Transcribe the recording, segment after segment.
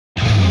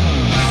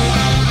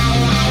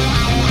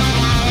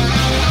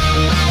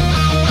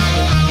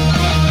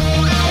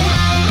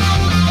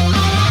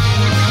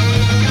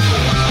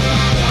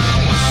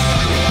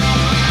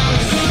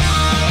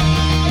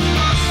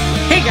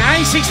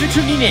Thanks for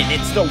tuning in.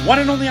 It's the one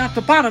and only Off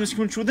the Bottoms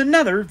coming with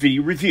another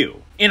video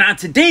review. And on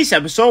today's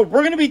episode,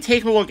 we're going to be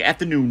taking a look at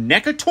the new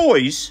NECA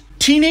Toys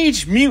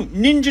Teenage Mutant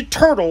Ninja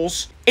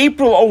Turtles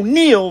April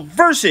Oneil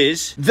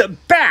versus the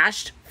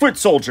Bashed Foot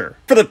Soldier.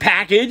 For the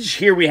package,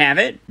 here we have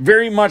it.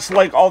 Very much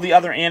like all the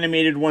other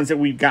animated ones that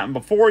we've gotten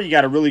before. You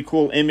got a really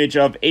cool image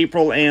of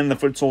April and the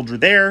Foot Soldier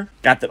there.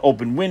 Got the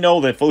open window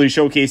that fully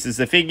showcases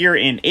the figure.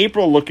 And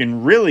April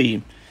looking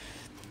really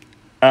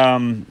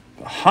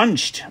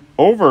hunched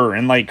over,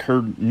 and like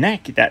her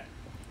neck, that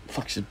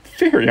looks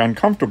very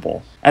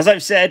uncomfortable. As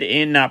I've said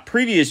in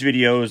previous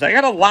videos, I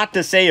got a lot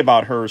to say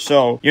about her,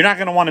 so you're not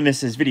going to want to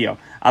miss this video.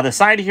 The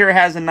side here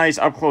has a nice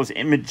up-close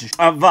image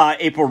of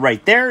April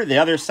right there. The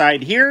other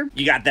side here,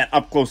 you got that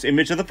up-close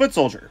image of the Foot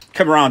Soldier.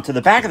 Come around to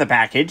the back of the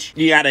package,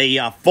 you got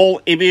a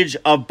full image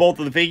of both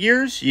of the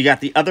figures. You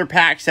got the other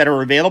packs that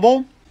are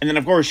available. And then,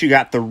 of course, you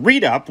got the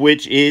read-up,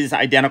 which is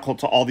identical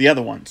to all the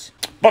other ones.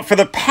 But for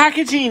the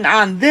packaging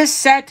on this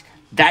set,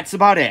 that's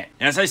about it.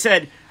 And as I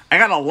said, I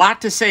got a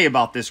lot to say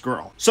about this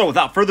girl. So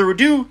without further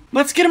ado,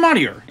 let's get them out of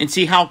here and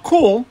see how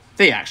cool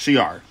they actually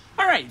are.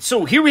 Alright,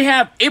 so here we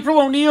have April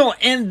Oneil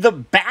and the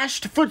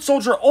Bashed Foot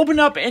Soldier open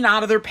up and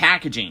out of their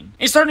packaging.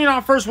 And starting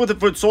off first with the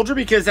Foot Soldier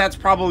because that's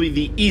probably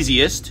the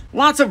easiest.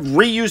 Lots of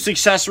reused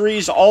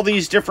accessories, all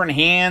these different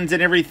hands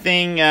and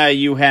everything.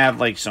 You have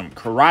like some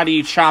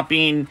karate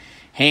chopping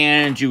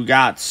hands, you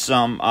got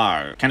some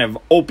kind of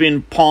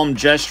open palm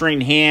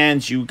gesturing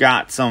hands, you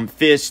got some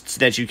fists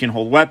that you can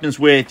hold weapons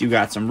with, you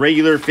got some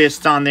regular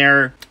fists on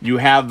there, you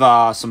have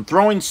some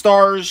throwing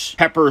stars.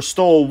 Pepper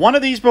stole one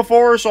of these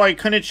before, so I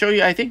couldn't show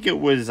you. I think it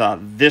was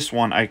this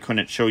one I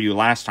couldn't show you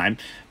last time.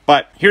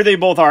 But here they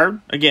both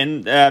are.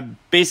 Again,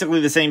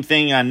 basically the same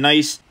thing. A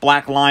nice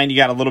black line. You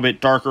got a little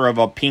bit darker of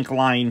a pink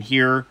line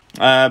here.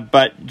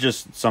 But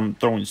just some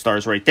throwing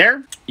stars right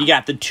there. You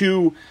got the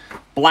two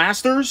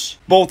blasters.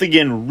 Both,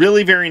 again,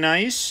 really very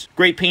nice.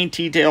 Great paint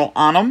detail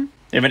on them.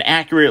 They have an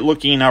accurate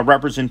looking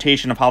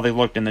representation of how they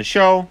looked in the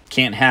show.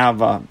 Can't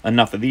have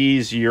enough of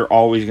these. You're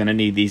always going to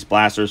need these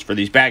blasters for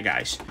these bad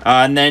guys.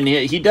 And then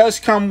he does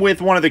come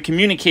with one of the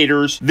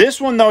communicators. This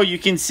one, though, you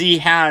can see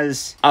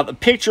has the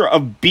picture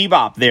of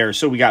Bebop there.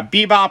 So we got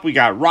Bebop, we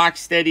got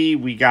Rocksteady,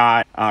 we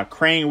got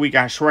Krang, we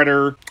got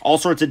Shredder. All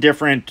sorts of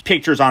different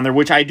pictures on there,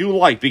 which I do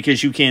like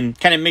because you can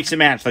kind of mix and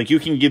match. Like you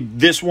can give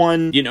this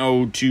one, you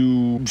know,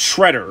 to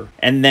Shredder.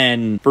 And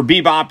then for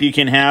Bebop, you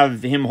can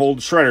have him hold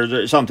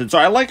Shredder or something. So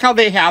I like how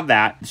they have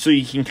that, so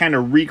you can kind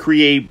of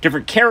recreate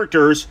different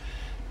characters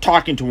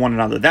talking to one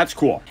another. That's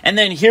cool. And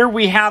then here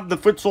we have the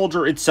Foot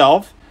Soldier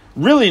itself.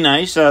 Really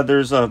nice.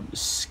 There's a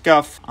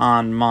scuff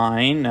on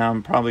mine.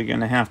 I'm probably going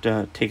to have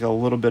to take a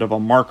little bit of a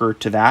marker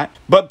to that.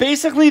 But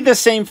basically the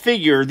same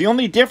figure. The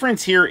only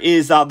difference here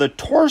is the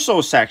torso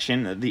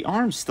section. The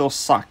arms still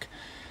suck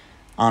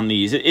on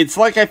these. It's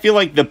like I feel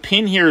like the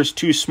pin here is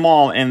too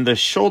small and the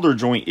shoulder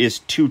joint is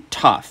too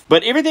tough.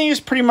 But everything is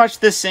pretty much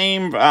the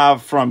same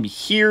from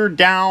here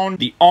down.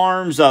 The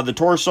arms, the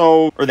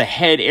torso, or the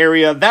head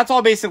area, that's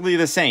all basically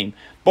the same.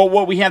 But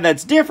what we have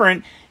that's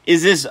different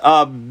is this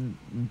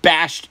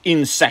bashed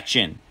in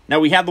section. Now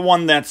we have the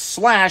one that's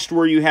slashed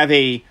where you have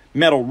a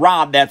metal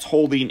rod that's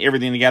holding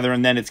everything together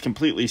and then it's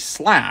completely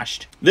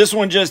slashed. This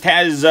one just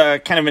has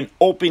kind of an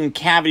open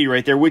cavity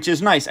right there, which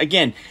is nice.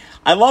 Again,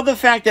 I love the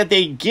fact that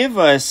they give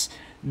us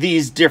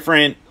these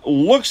different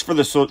looks for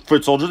the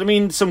Foot Soldiers. I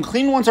mean, some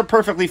clean ones are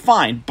perfectly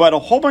fine, but a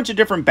whole bunch of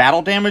different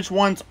battle damage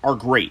ones are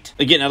great.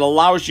 Again, it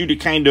allows you to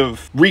kind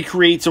of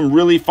recreate some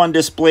really fun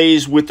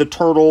displays with the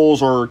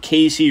Turtles or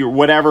Casey or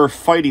whatever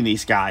fighting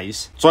these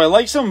guys. So I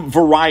like some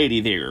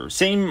variety there.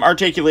 Same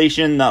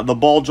articulation, the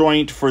ball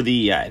joint for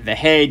the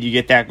head, you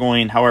get that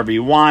going however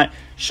you want.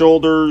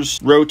 Shoulders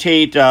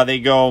rotate, they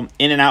go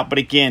in and out, but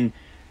again,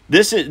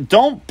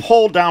 don't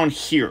pull down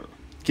here,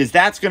 because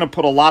that's going to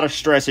put a lot of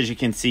stress, as you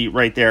can see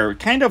right there.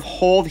 Kind of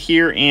hold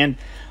here and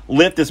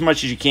lift as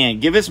much as you can.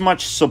 Give as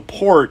much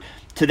support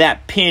to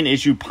that pin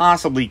as you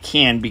possibly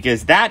can,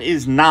 because that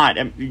is not,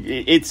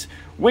 it's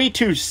way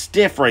too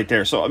stiff right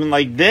there. So, I mean,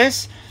 like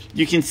this,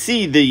 you can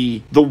see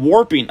the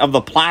warping of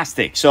the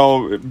plastic.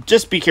 So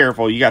just be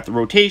careful. You got the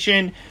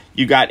rotation.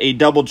 You got a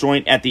double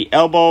joint at the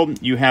elbow.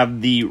 You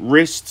have the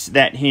wrists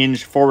that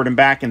hinge forward and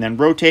back and then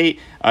rotate.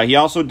 He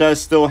also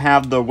does still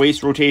have the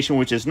waist rotation,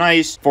 which is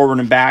nice. Forward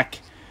and back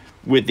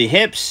with the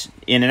hips,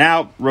 in and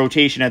out,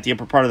 rotation at the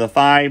upper part of the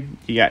thigh.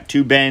 You got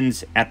two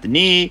bends at the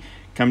knee,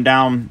 come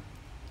down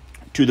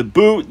to the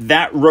boot.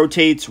 That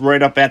rotates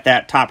right up at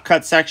that top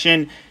cut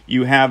section.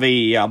 You have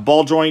a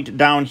ball joint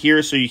down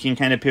here, so you can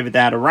kind of pivot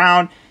that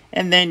around.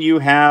 And then you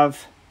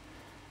have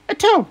a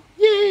toe.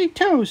 Yay,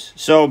 toes.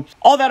 So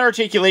all that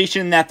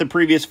articulation that the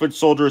previous Foot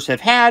Soldiers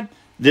have had,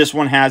 this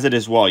one has it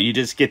as well. You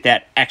just get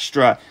that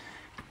extra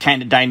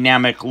kind of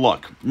dynamic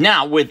look.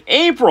 Now, with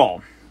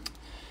April,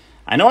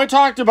 I know I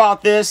talked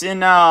about this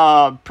in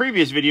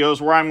previous videos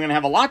where I'm going to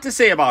have a lot to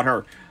say about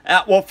her.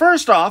 Well,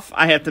 first off,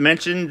 I have to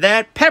mention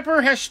that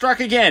Pepper has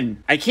struck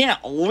again. I can't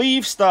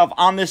leave stuff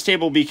on this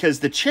table because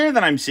the chair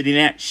that I'm sitting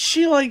at,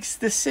 she likes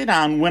to sit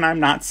on when I'm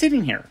not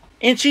sitting here.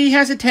 And she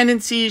has a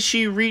tendency,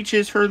 she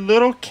reaches her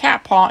little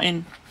cat paw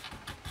and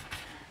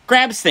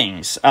grabs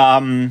things.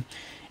 And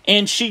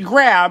she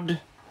grabbed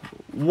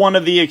one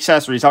of the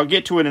accessories. I'll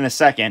get to it in a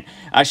second.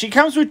 She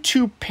comes with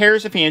 2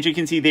 pairs of hands. You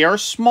can see they are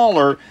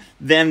smaller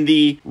than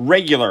the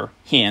regular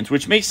hands,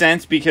 which makes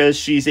sense because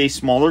she's a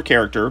smaller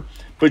character.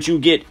 But you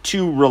get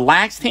 2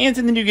 relaxed hands,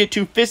 and then you get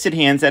 2 fisted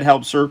hands that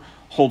helps her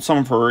hold some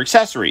of her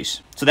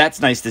accessories. So that's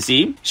nice to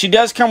see. She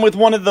does come with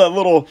one of the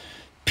little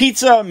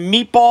pizza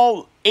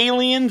meatball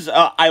aliens.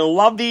 I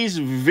love these,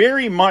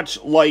 very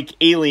much like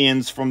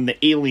aliens from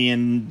the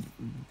Alien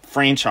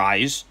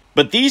franchise.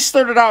 But these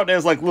started out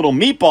as like little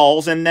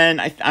meatballs, and then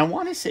I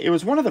want to say it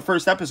was one of the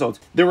first episodes.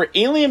 There were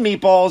alien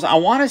meatballs. I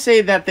want to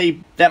say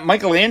that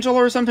Michelangelo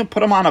or something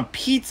put them on a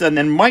pizza and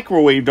then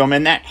microwaved them,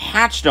 and that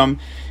hatched them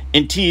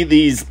into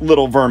these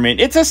little vermin.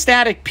 It's a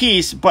static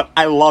piece, but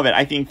I love it.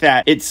 I think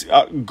that it's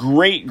a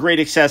great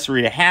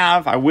accessory to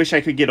have. I wish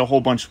I could get a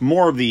whole bunch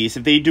more of these.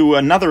 If they do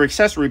another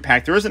accessory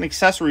pack, there is an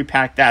accessory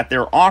pack that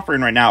they're offering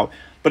right now,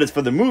 but it's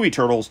for the movie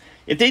Turtles.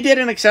 If they did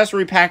an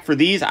accessory pack for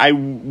these, I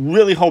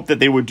really hope that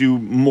they would do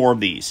more of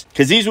these,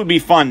 because these would be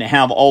fun to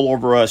have all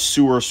over a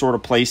sewer sort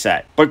of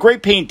playset. But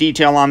great paint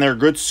detail on there,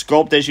 good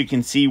sculpt as you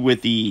can see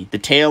with the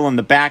tail and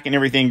the back and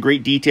everything.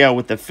 Great detail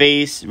with the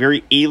face,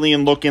 very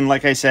alien looking,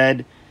 like I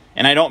said.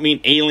 And I don't mean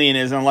alien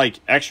as in like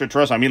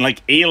extraterrestrial. I mean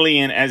like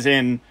alien as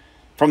in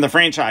from the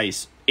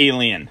franchise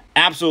Alien.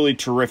 Absolutely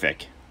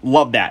terrific.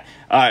 Love that.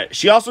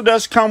 She also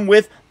does come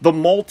with the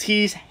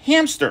Maltese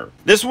hamster.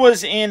 This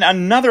was in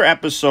another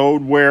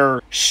episode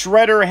where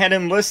Shredder had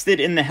enlisted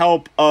in the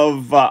help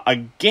of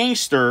a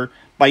gangster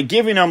by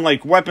giving them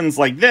like weapons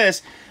like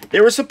this.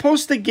 They were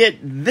supposed to get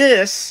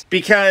this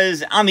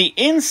because on the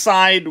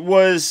inside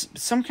was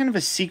some kind of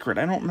a secret.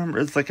 I don't remember.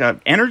 It's like a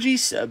energy,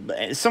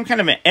 some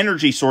kind of an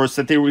energy source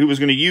that he was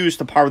going to use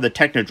to power the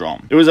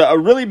Technodrome. It was a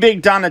really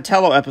big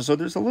Donatello episode.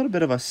 There's a little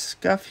bit of a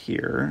scuff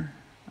here.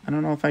 I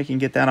don't know if I can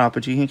get that off,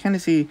 but you can kind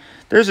of see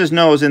there's his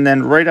nose, and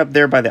then right up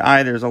there by the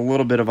eye, there's a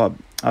little bit of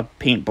a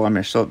paint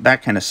blemish. So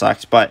that kind of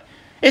sucks, but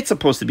it's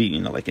supposed to be,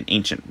 you know, like an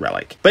ancient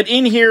relic. But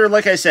in here,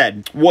 like I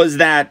said, was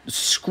that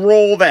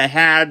scroll that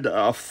had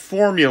a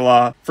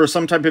formula for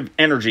some type of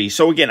energy.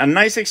 So again, a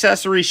nice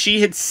accessory. She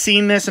had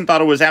seen this and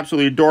thought it was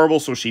absolutely adorable,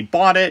 so she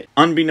bought it.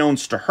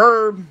 Unbeknownst to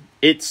her,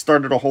 it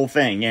started a whole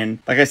thing. And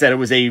like I said, it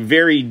was a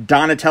very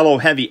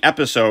Donatello-heavy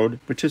episode,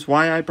 which is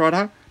why I brought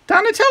out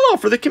Donatello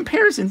for the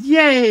comparisons.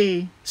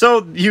 Yay!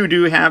 So you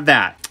do have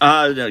that.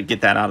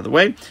 Get that out of the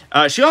way.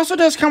 She also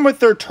does come with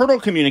their turtle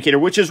communicator,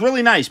 which is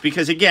really nice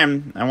because,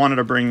 again, I wanted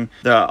to bring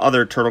the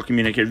other turtle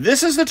communicator.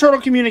 This is the turtle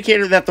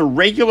communicator that the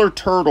regular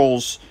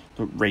turtles,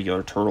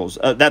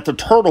 that the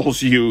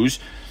turtles use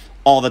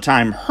all the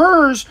time.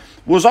 Hers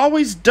was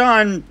always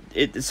done,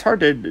 it's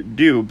hard to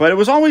do, but it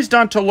was always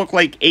done to look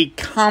like a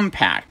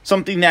compact,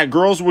 something that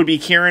girls would be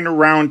carrying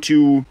around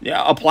to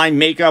apply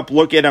makeup,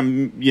 look at a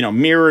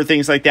mirror,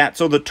 things like that.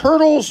 So the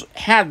turtles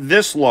had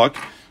this look.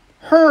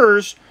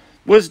 Hers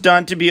was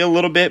done to be a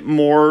little bit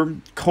more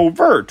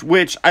covert,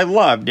 which I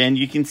loved. And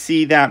you can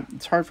see that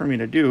it's hard for me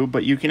to do,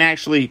 but you can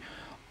actually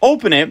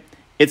open it.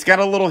 It's got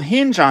a little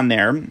hinge on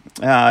there.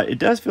 It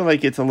does feel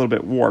like it's a little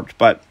bit warped,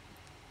 but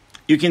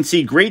you can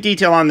see great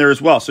detail on there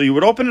as well. So you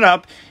would open it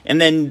up, and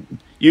then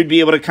you'd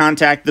be able to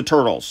contact the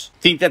turtles.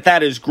 Think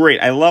that is great.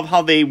 I love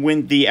how they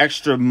went the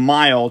extra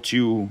mile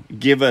to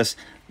give us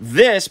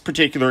this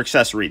particular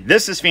accessory.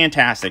 This is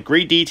fantastic.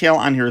 Great detail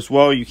on here as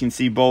well. You can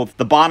see both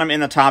the bottom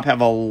and the top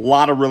have a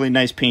lot of really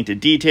nice painted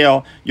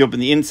detail. You open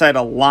the inside,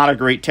 a lot of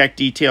great tech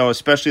detail,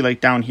 especially like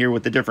down here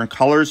with the different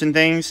colors and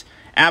things.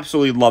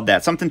 Absolutely love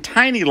that. Something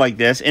tiny like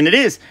this, and it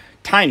is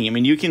tiny. I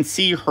mean, you can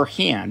see her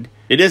hand.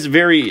 It is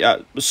very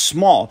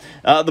small.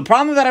 The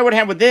problem that I would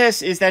have with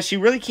this is that she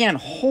really can't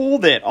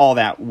hold it all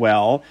that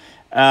well.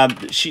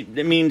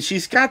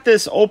 She's got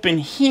this open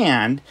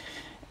hand,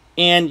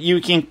 and you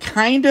can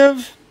kind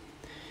of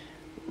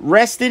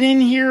rest it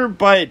in here,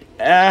 but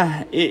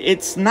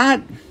it's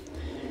not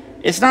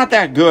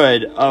that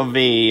good of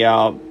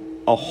a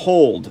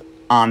hold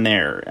on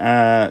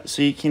there.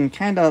 So you can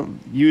kind of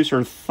use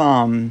her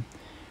thumb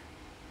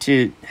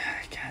to.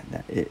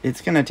 God,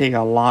 it's going to take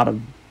a lot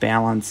of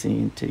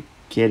balancing to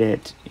get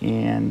it,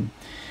 and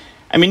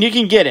I mean, you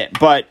can get it,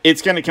 but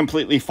it's going to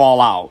completely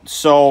fall out.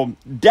 So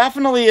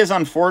definitely is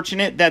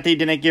unfortunate that they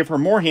didn't give her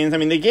more hands. I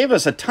mean, they gave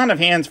us a ton of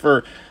hands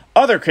for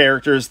other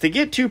characters. To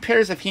get 2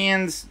 pairs of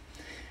hands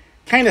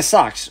kind of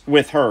sucks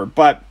with her,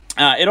 but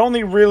it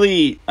only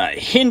really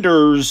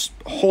hinders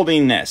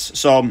holding this.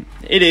 So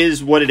it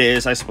is what it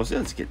is, I suppose.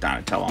 Let's get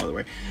Donatello out of the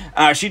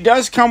way. She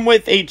does come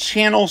with a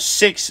Channel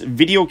 6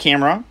 video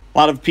camera. A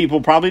lot of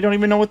people probably don't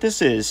even know what this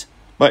is,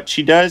 but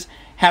she does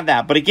have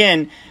that. But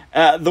again,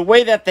 the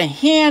way that the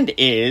hand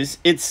is,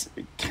 it's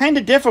kind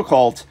of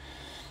difficult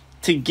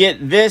to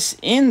get this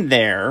in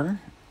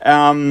there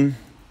because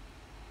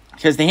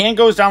the hand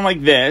goes down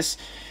like this.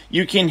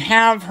 You can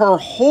have her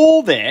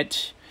hold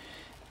it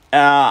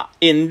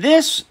in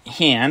this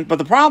hand, but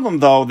the problem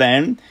though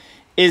then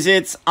is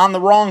it's on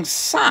the wrong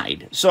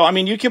side. So, I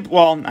mean, you can,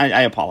 well,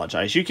 I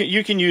apologize. You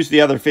can use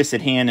the other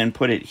fisted hand and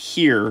put it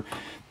here.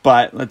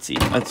 But let's see.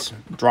 Let's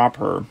drop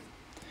her.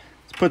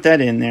 Let's put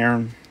that in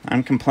there.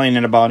 I'm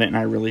complaining about it, and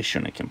I really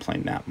shouldn't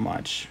complain that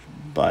much.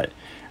 But,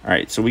 all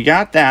right, so we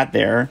got that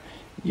there.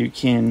 You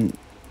can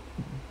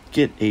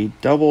get a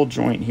double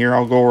joint here.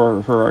 I'll go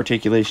over her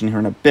articulation here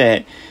in a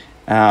bit.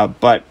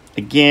 But,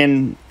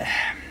 again,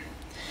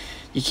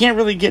 you can't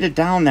really get it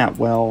down that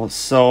well.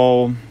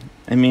 So,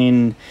 I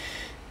mean,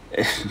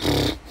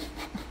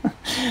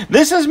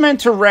 this is meant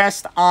to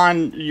rest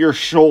on your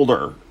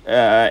shoulder,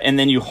 and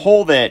then you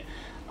hold it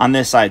on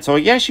this side. So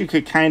I guess you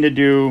could kind of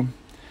do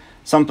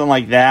something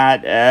like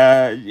that.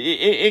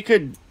 It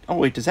could... Oh,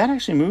 wait, does that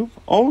actually move?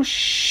 Oh,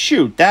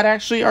 shoot. That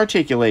actually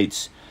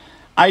articulates.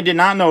 I did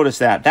not notice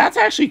that. That's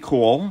actually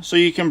cool. So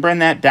you can bring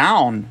that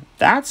down.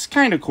 That's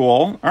kind of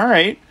cool. All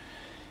right.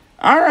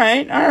 All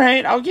right. All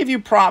right. I'll give you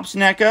props,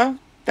 NECA.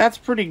 That's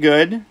pretty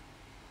good.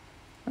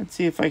 Let's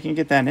see if I can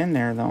get that in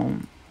there, though.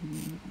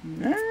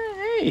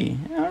 Hey.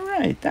 All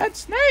right.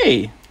 That's...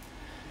 Hey.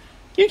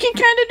 You can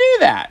kind of do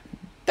that.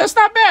 That's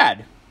not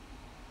bad.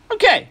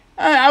 Okay.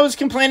 I was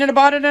complaining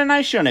about it, and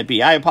I shouldn't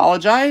be. I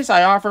apologize.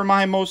 I offer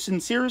my most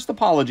sincerest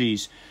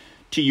apologies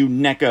to you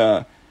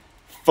NECA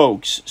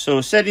folks.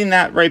 So setting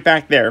that right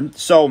back there.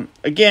 So,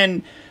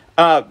 again,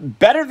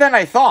 better than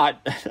I thought,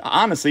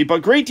 honestly,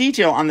 but great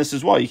detail on this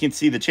as well. You can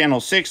see the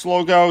Channel 6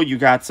 logo. You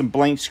got some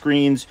blank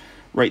screens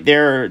right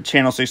there.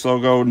 Channel 6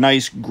 logo.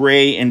 Nice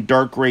gray and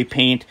dark gray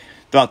paint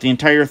throughout the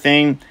entire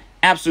thing.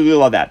 Absolutely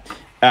love that.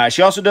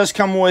 She also does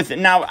come with...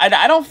 Now,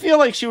 I don't feel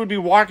like she would be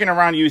walking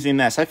around using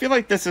this. I feel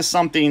like this is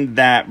something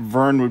that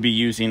Vern would be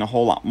using a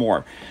whole lot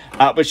more.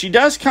 But she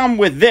does come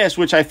with this,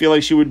 which I feel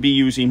like she would be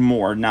using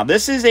more. Now,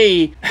 this is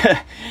a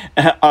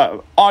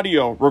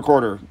audio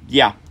recorder.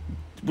 Yeah,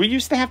 we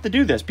used to have to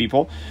do this,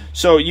 people.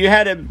 So you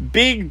had a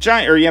big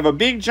giant... Or you have a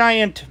big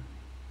giant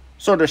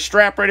sort of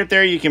strap right up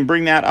there. You can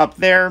bring that up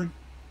there.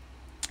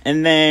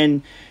 And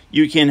then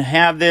you can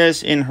have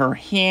this in her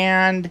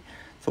hand.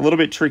 It's a little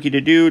bit tricky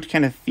to do, to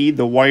kind of feed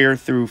the wire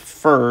through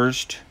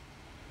first.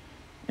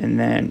 And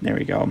then, there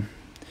we go.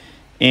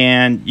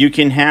 And you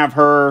can have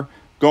her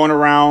going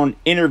around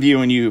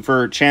interviewing you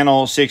for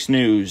Channel 6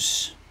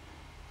 News.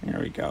 There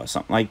we go,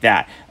 something like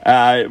that.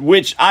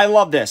 Which, I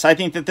love this. I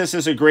think that this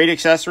is a great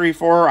accessory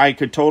for her.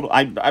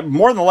 I'm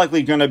more than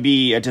likely going to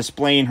be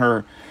displaying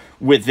her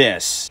with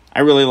this.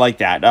 I really like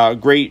that.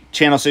 Great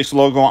Channel 6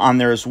 logo on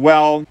there as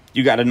well.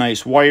 You got a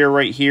nice wire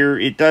right here.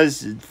 It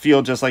does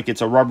feel just like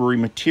it's a rubbery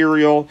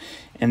material.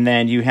 And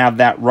then you have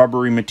that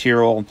rubbery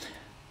material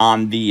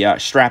on the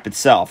strap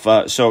itself.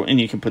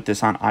 And you can put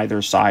this on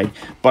either side.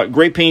 But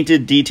great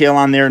painted detail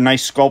on there.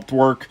 Nice sculpt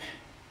work.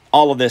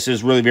 All of this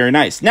is really very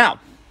nice. Now,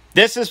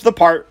 this is the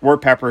part where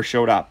Pepper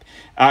showed up.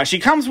 She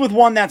comes with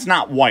one that's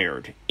not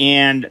wired.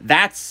 And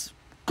that's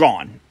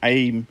gone.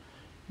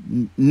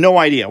 No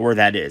idea where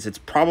that is. It's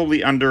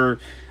probably under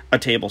a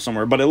table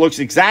somewhere, but it looks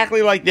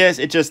exactly like this.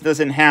 It just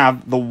doesn't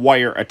have the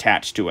wire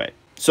attached to it.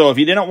 So if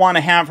you didn't want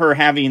to have her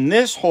having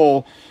this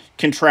whole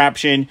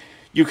contraption,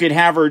 you could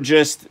have her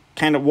just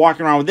kind of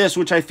walking around with this,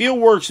 which I feel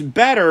works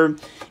better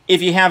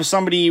if you have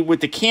somebody with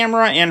the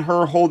camera and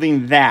her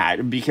holding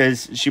that,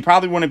 because she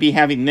probably wouldn't be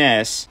having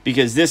this,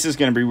 because this is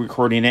going to be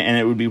recording it and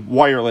it would be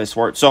wireless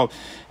for it. So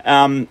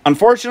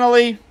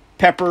unfortunately,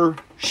 Pepper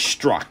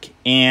struck,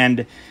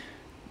 and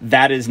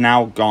that is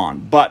now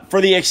gone. But for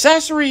the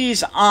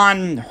accessories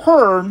on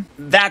her,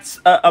 that's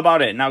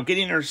about it. Now,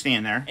 getting her to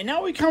stand there. And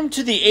now we come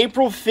to the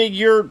April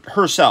figure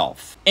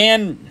herself.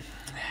 And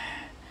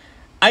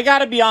I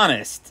gotta be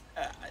honest.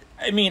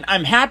 I mean,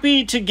 I'm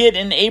happy to get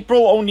an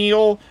April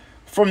Oneil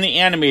from the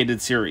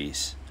animated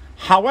series.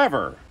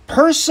 However,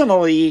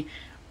 personally,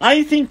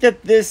 I think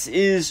that this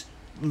is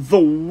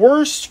the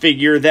worst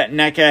figure that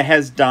NECA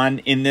has done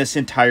in this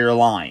entire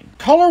line.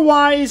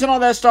 Color-wise and all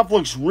that stuff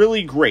looks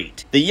really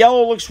great. The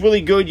yellow looks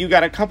really good. You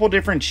got a couple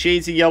different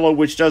shades of yellow,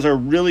 which does a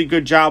really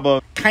good job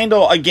of kind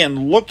of,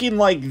 again, looking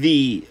like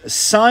the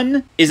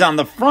sun is on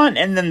the front,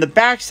 and then the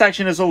back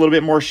section is a little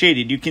bit more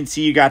shaded. You can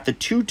see you got the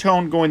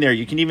two-tone going there.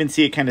 You can even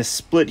see it kind of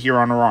split here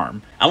on her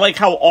arm. I like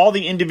how all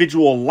the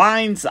individual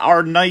lines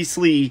are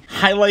nicely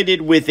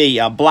highlighted with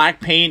a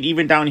black paint,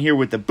 even down here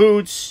with the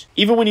boots.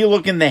 Even when you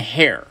look in the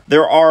hair,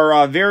 there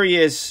are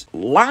various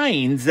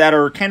lines that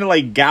are kind of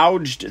like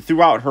gouged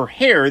throughout her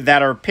hair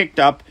that are picked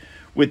up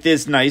with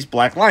this nice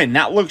black line.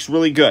 That looks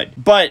really good.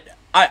 But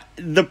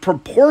the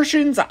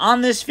proportions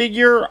on this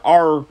figure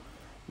are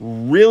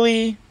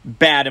really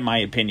bad in my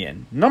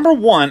opinion. Number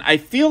one, I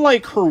feel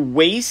like her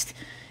waist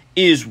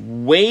is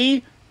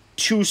way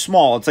too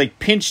small. It's like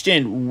pinched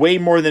in way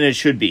more than it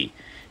should be.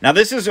 Now,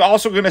 this is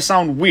also going to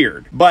sound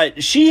weird,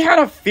 but she had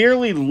a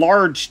fairly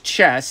large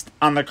chest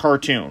on the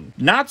cartoon.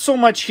 Not so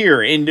much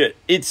here, and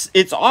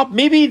it's off.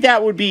 Maybe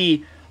that would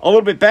be a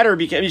little bit better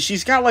because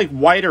she's got like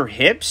wider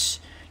hips.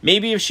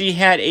 Maybe if she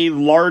had a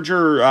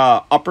larger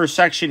upper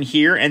section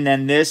here and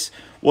then this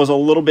was a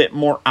little bit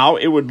more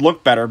out, it would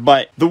look better.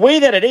 But the way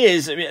that it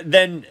is,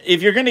 then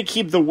if you're going to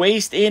keep the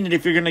waist in and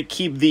if you're going to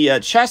keep the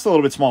chest a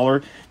little bit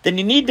smaller, then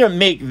you need to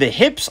make the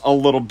hips a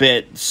little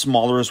bit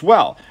smaller as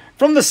well.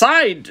 From the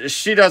side,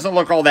 she doesn't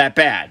look all that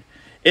bad.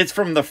 It's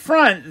from the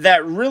front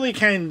that really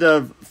kind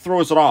of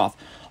throws it off.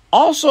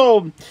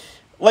 Also,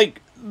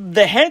 like,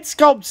 the head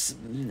sculpt's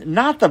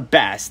not the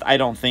best, I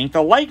don't think.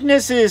 The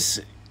likeness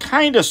is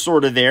kind of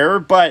sort of there,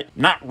 but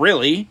not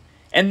really.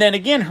 And then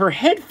again, her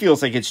head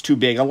feels like it's too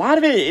big. A lot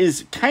of it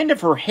is kind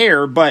of her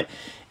hair, but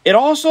it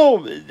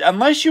also,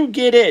 unless you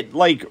get it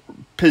like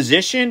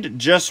positioned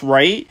just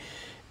right,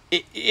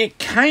 it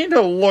kind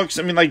of looks,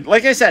 I mean,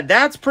 like I said,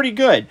 that's pretty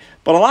good.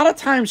 But a lot of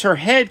times her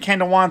head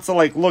kind of wants to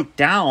like look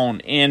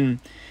down, and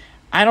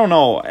I don't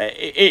know.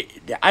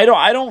 I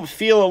don't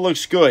feel it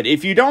looks good.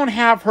 If you don't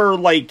have her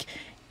like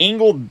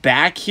angled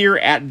back here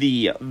at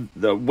the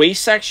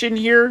waist section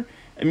here,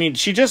 I mean,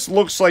 she just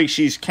looks like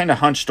she's kind of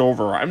hunched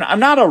over. I'm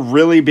not a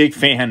really big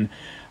fan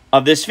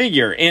of this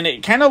figure. And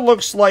it kind of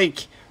looks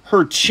like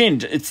her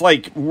chin, it's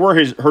like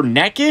where her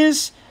neck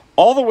is,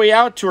 all the way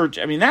out to her.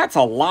 I mean, that's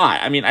a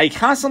lot. I mean, I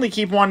constantly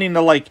keep wanting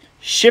to, like,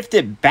 shift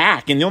it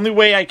back. And the only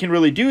way I can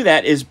really do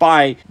that is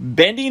by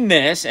bending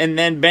this and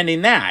then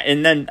bending that.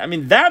 And then, I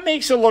mean, that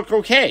makes it look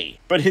okay.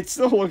 But it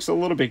still looks a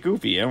little bit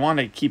goofy. I want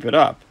to keep it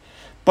up.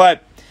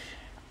 But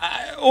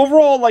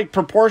overall, like,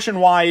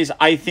 proportion-wise,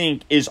 I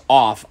think is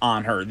off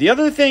on her. The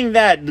other thing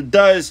that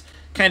does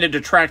kind of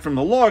detract from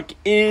the look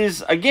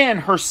is, again,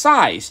 her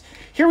size.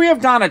 Here we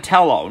have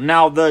Donatello.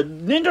 Now, the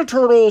Ninja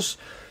Turtles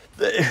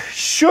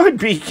should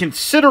be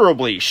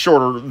considerably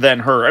shorter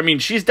than her. I mean,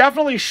 she's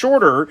definitely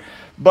shorter,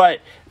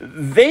 but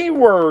they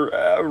were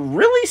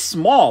really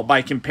small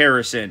by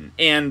comparison.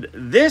 And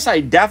this, I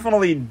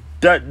don't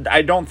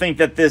think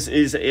that this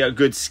is a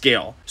good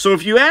scale. So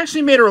if you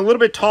actually made her a little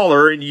bit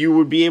taller, you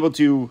would be able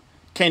to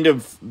kind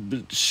of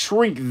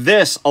shrink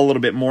this a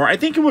little bit more. I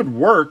think it would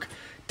work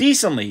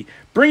decently.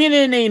 Bringing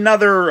in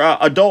another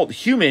adult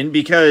human,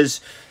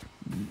 because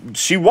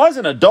she was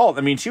an adult.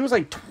 I mean, she was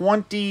like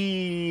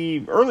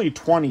 20, early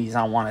 20s,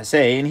 I want to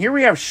say. And here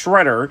we have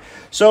Shredder.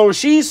 So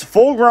she's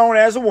full grown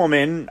as a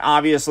woman,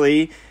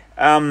 obviously.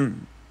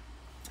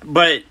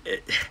 But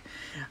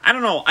I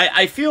don't know.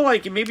 I feel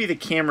like maybe the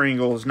camera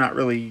angle is not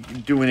really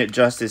doing it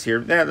justice here.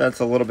 That's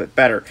a little bit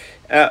better.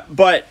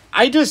 But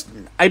I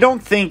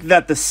don't think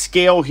that the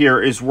scale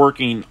here is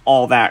working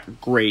all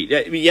that great.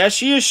 Yes,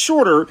 she is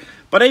shorter,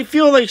 but I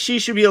feel like she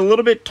should be a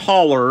little bit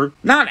taller.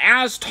 Not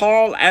as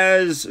tall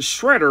as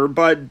Shredder,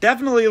 but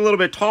definitely a little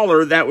bit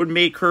taller. That would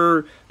make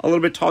her a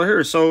little bit taller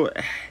here. So,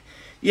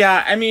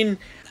 yeah, I mean,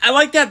 I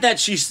like that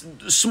she's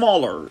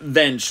smaller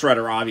than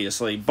Shredder,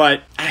 obviously.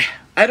 But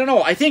I don't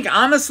know. I think,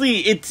 honestly,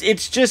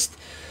 it's just,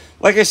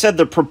 like I said,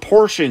 the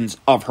proportions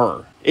of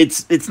her.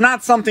 It's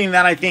not something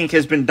that I think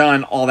has been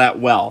done all that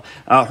well.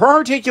 Her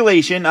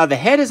articulation, the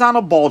head is on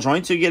a ball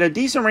joint, so you get a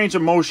decent range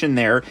of motion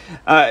there.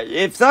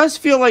 It does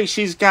feel like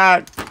she's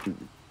got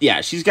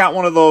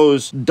one of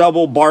those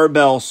double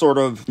barbell sort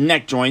of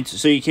neck joints,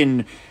 so you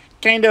can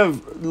kind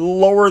of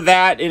lower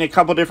that in a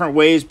couple different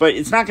ways, but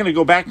it's not going to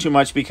go back too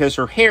much because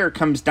her hair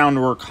comes down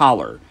to her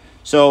collar.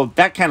 So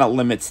that kind of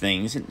limits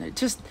things. And it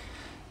just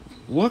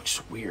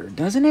looks weird,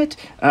 doesn't it?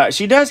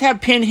 She does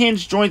have pin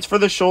hinge joints for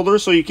the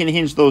shoulders, so you can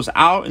hinge those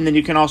out, and then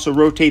you can also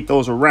rotate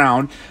those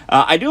around.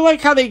 I do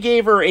like how they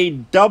gave her a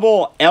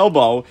double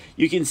elbow.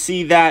 You can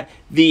see that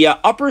the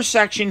upper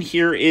section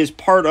here is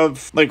part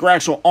of like her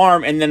actual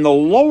arm, and then the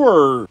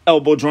lower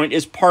elbow joint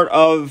is part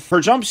of her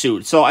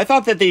jumpsuit. So I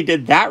thought that they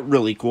did that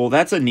really cool.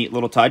 That's a neat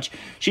little touch.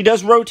 She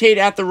does rotate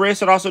at the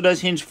wrist. It also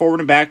does hinge forward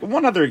and back.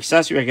 One other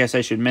accessory I guess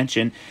I should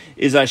mention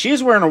is she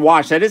is wearing a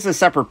watch. That is a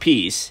separate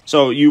piece,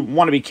 so you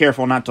want to be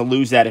careful not to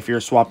lose that if you're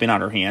swapping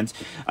out her hands.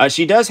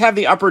 She does have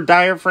the upper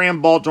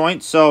diaphragm ball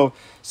joint, so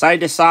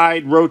side to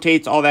side,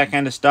 rotates, all that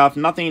kind of stuff.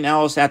 Nothing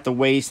else at the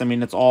waist. I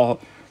mean, it's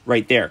all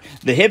right there.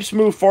 The hips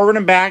move forward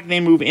and back. They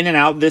move in and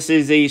out. This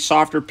is a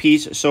softer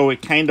piece, so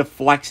it kind of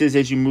flexes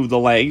as you move the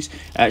legs.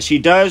 She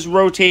does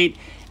rotate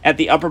at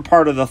the upper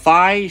part of the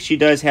thigh. She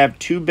does have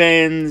two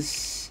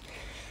bends.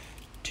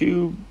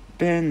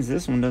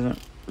 This one doesn't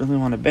really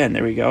want to bend.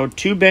 There we go.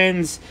 Two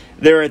bends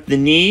there at the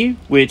knee,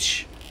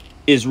 which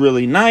is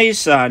really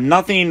nice.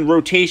 Nothing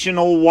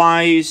rotational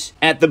wise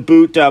at the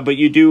boot, but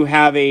you do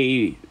have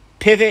a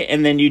pivot,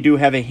 and then you do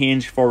have a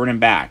hinge forward and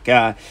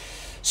back.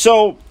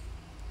 So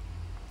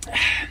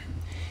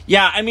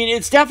yeah, I mean,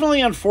 it's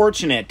definitely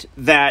unfortunate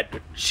that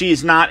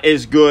she's not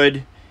as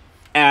good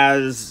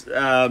as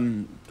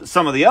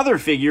some of the other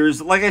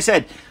figures. Like I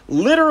said,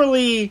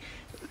 literally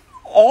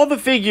all the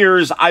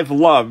figures I've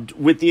loved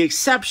with the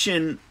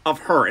exception of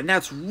her, and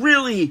that's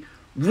really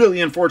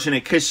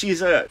unfortunate because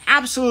she's an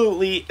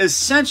absolutely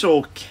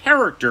essential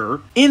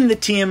character in the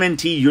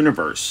TMNT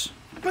universe.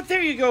 But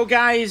there you go,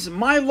 guys.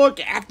 My look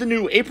at the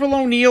new April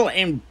O'Neil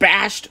and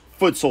Bashed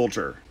Foot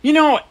Soldier. You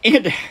know,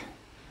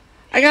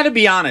 I gotta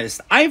be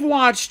honest, I've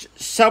watched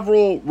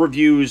several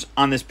reviews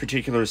on this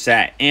particular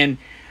set, and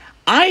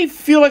I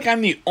feel like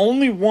I'm the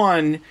only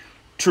one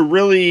to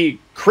really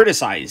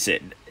criticize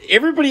it.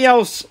 Everybody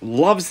else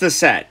loves the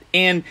set,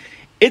 and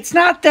it's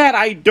not that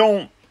I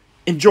don't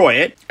enjoy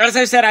it. As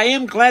I said, I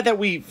am glad that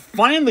we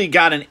finally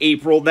got an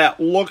April that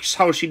looks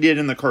how she did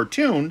in the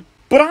cartoon,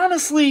 but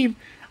honestly,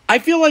 I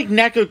feel like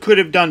NECA could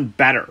have done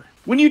better.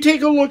 When you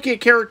take a look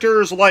at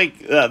characters like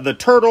the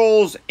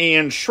Turtles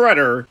and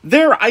Shredder,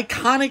 they're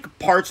iconic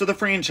parts of the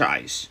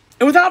franchise.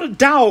 And without a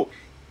doubt,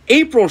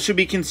 April should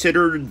be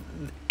considered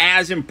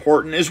as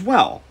important as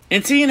well.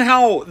 And seeing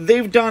how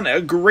they've done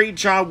a great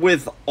job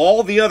with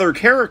all the other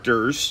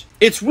characters,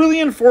 it's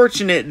really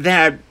unfortunate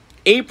that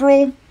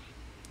April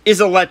is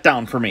a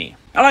letdown for me.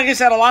 And like I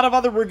said, a lot of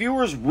other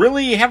reviewers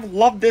really have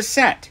loved this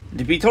set.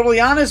 To be totally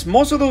honest,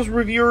 most of those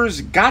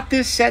reviewers got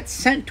this set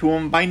sent to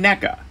them by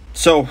NECA.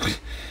 So,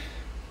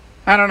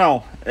 I don't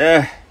know.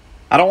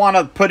 I don't want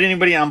to put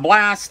anybody on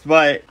blast,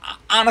 but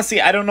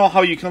honestly, I don't know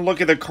how you can look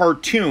at the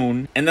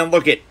cartoon and then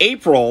look at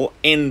April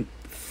and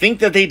think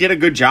that they did a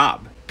good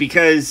job,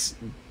 because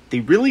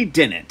they really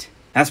didn't.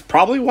 That's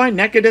probably why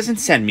NECA doesn't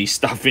send me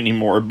stuff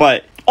anymore,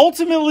 but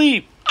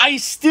ultimately, I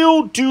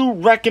still do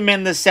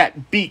recommend the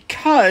set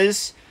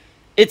because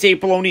it's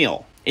April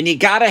Oneil, and you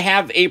gotta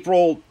have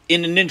April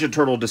in a Ninja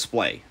Turtle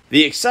display.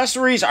 The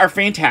accessories are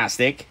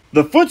fantastic.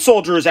 The foot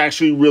soldier is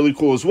actually really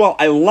cool as well.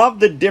 I love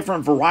the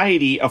different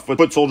variety of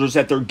foot soldiers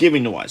that they're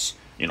giving to us.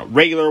 You know,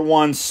 regular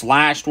ones,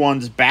 slashed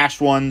ones, bashed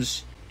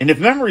ones. And if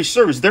memory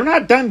serves, they're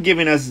not done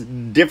giving us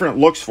different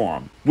looks for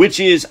them, which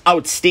is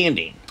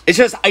outstanding. It's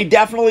just, I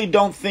definitely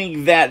don't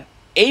think that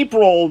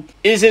April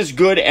is as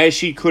good as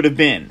she could have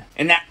been,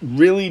 and that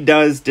really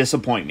does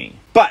disappoint me.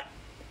 But,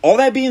 all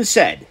that being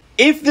said,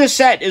 if this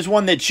set is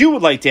one that you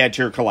would like to add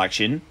to your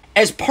collection,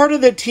 as part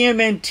of the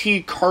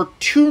TMNT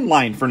cartoon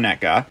line for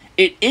NECA,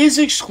 it is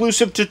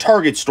exclusive to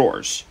Target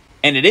stores.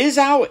 And it is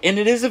out, and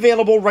it is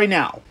available right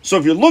now. So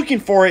if you're looking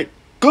for it,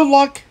 good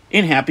luck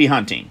and happy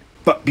hunting.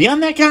 But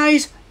beyond that,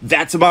 guys,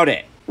 that's about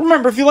it.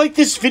 Remember, if you like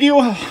this video,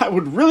 I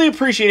would really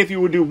appreciate if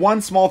you would do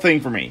one small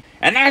thing for me,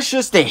 and that's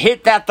just to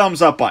hit that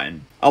thumbs up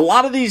button. A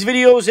lot of these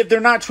videos, if they're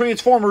not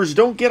Transformers,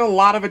 don't get a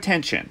lot of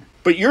attention.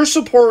 But your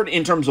support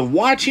in terms of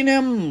watching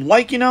them,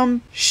 liking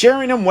them,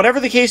 sharing them, whatever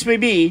the case may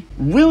be,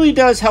 really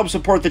does help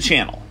support the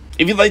channel.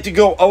 If you'd like to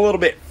go a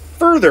little bit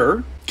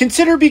further,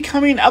 consider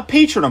becoming a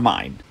patron of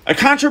mine. A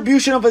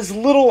contribution of as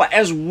little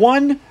as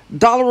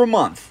 $1 a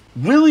month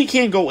really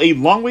can go a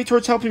long way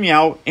towards helping me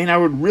out, and I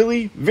would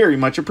really very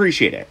much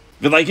appreciate it.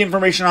 If you'd like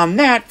information on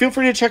that, feel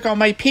free to check out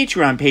my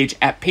Patreon page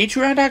at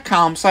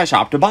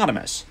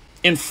patreon.com/optibotimus.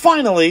 And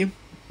finally,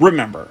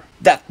 remember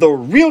that the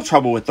real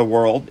trouble with the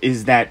world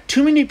is that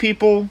too many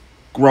people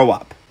grow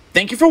up.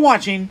 Thank you for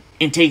watching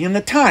and taking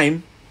the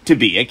time to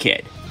be a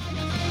kid.